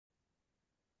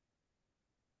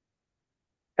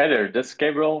Hey there, this is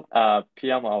Gabriel,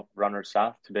 PM of Runner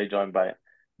SaaS, today joined by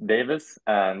Davis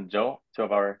and Joe, two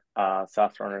of our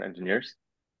SaaS Runner engineers,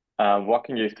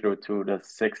 walking you through to the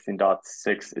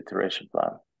 16.6 iteration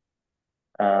plan.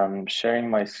 Sharing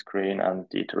my screen and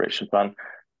the iteration plan.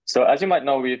 So as you might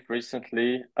know, we've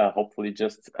recently, hopefully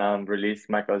just released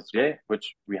macOS GA,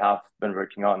 which we have been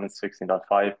working on in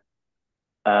 16.5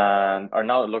 and are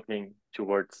now looking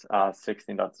towards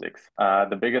 16.6.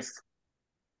 The biggest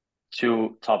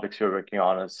two topics we're working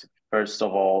on is first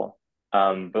of all,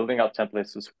 building out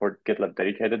templates to support GitLab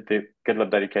dedicated. The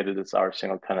GitLab dedicated is our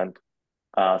single tenant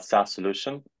SaaS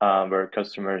solution where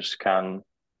customers can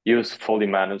use fully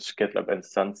managed GitLab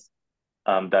instance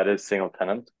that is single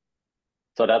tenant.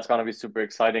 So that's going to be super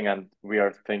exciting, and we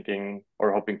are thinking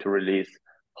or hoping to release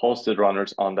hosted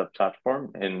runners on the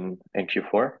platform in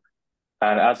Q4.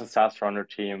 And as a SaaS runner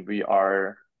team, we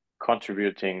are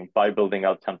contributing by building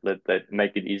out templates that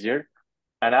make it easier.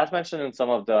 And as mentioned in some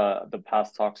of the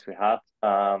past talks we had,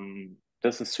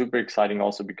 this is super exciting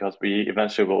also because we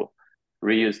eventually will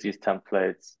reuse these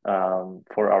templates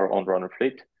for our own runner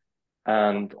fleet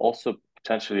and also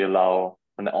potentially allow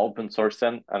an open source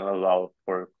then and allow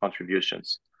for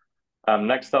contributions.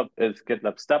 Next up is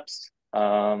GitLab steps.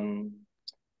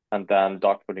 And then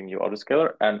dogfooding you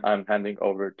autoscaler. And I'm handing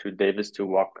over to Davis to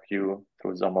walk you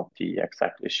through some of the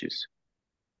exact issues.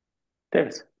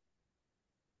 Davis.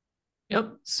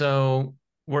 Yep. So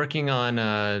working on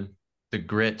the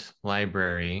Grit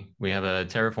library, we have a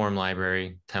Terraform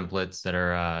library templates that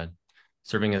are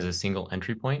serving as a single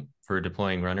entry point for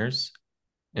deploying runners.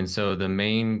 And so the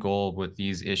main goal with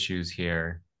these issues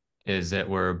here is that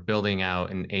we're building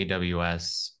out an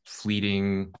AWS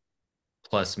fleeting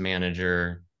plus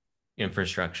manager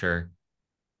infrastructure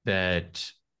that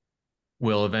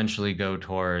will eventually go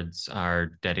towards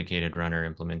our dedicated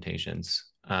runner implementations.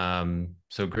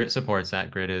 So Grit supports that.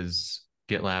 Grit is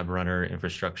GitLab Runner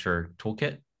Infrastructure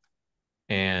Toolkit.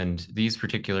 And these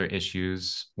particular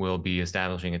issues will be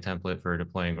establishing a template for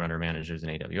deploying runner managers in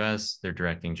AWS. They're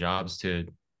directing jobs to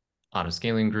auto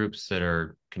scaling groups that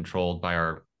are controlled by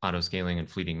our auto scaling and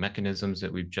fleeting mechanisms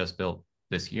that we've just built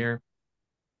this year.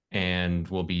 And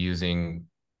we'll be using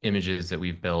images that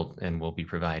we've built and we'll be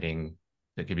providing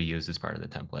that could be used as part of the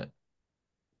template.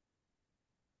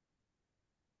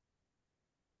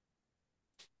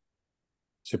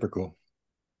 Super cool.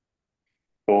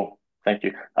 Cool. Thank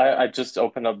you. I just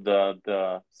opened up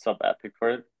the sub epic for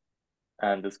it,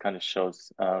 and this kind of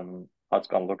shows how it's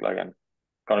gonna look like, and it's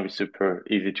gonna be super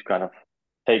easy to kind of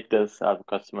take this as a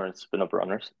customer and spin up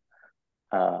runners.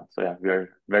 So yeah, we're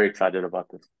very excited about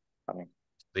this. I mean,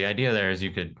 The idea there is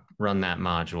you could run that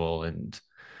module and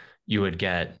you would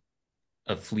get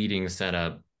a fleeting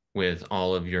setup with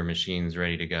all of your machines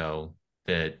ready to go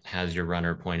that has your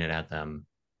runner pointed at them.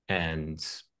 And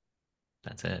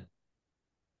that's it.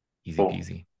 Easy cool.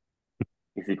 peasy.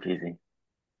 Easy peasy.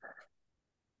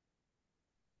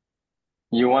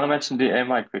 You want to mention the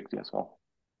AMI quickly as well?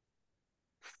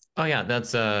 Oh yeah,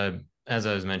 that's as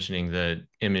I was mentioning, the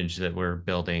image that we're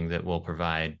building that we'll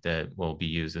provide that will be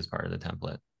used as part of the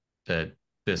template, that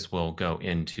this will go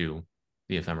into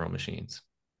the ephemeral machines.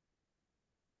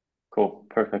 Cool.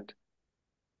 Perfect.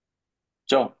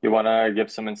 Joe, you want to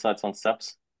give some insights on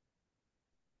steps?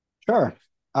 Sure.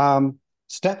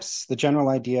 Steps, the general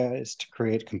idea is to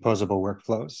create composable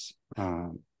workflows,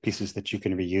 pieces that you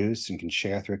can reuse and can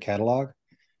share through a catalog.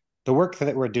 The work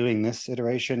that we're doing this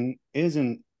iteration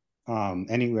isn't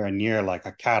anywhere near like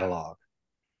a catalog,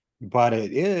 but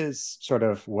it is sort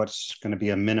of what's going to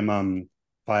be a minimum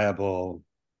viable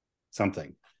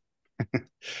something.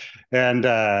 And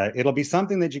it'll be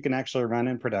something that you can actually run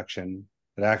in production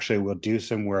that actually will do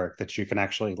some work that you can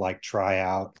actually like try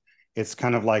out. It's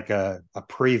kind of like a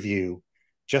preview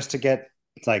just to get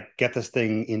this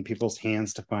thing in people's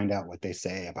hands to find out what they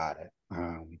say about it.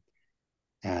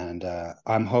 And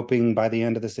I'm hoping by the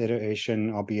end of this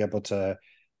iteration, I'll be able to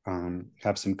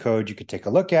have some code you could take a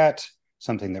look at,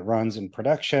 something that runs in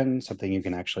production, something you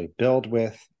can actually build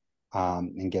with,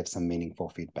 and get some meaningful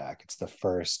feedback. It's the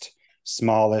first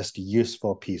smallest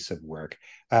useful piece of work.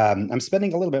 I'm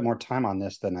spending a little bit more time on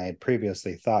this than I had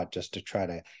previously thought, just to try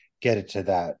to get it to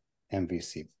that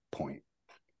MVC point.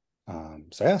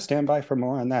 So yeah, stand by for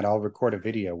more on that. I'll record a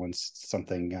video once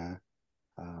something,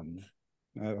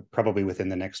 probably within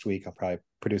the next week, I'll probably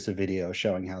produce a video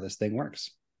showing how this thing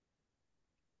works.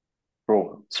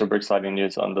 Cool. Super exciting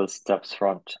news on the steps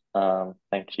front.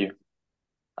 Thank you.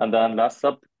 And then last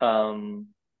up, dogfooding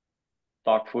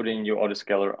your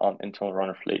autoscaler on internal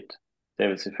runner fleet.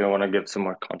 Davis, if you want to give some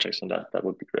more context on that, that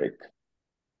would be great.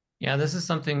 Yeah, this is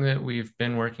something that we've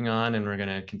been working on and we're going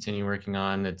to continue working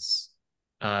on. It's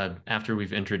after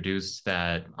we've introduced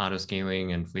that auto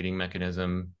scaling and fleeting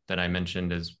mechanism that I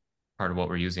mentioned as part of what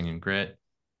we're using in Grit,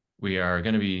 we are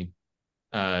going to be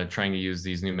trying to use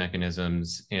these new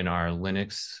mechanisms in our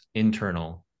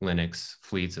internal Linux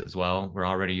fleets as well. We're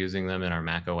already using them in our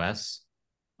Mac OS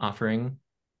offering.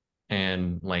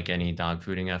 And like any dog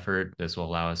fooding effort, this will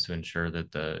allow us to ensure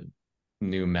that the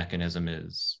new mechanism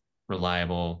is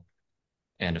reliable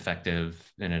and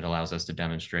effective, and it allows us to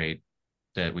demonstrate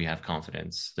that we have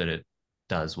confidence that it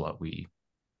does what we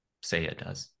say it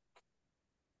does.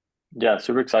 Yeah,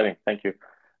 super exciting. Thank you.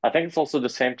 I think it's also the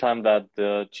same time that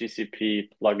the GCP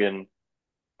plugin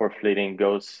for fleeting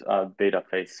goes beta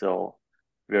phase, so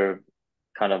we're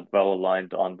kind of well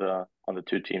aligned on the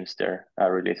two teams there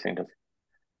releasing this.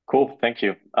 Cool, thank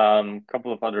you.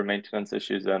 Couple of other maintenance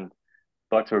issues and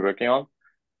bugs we're working on.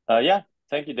 Yeah,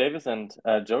 thank you, Davis and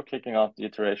Joe, kicking off the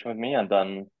iteration with me, and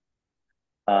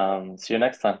then see you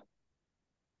next time.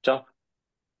 Ciao.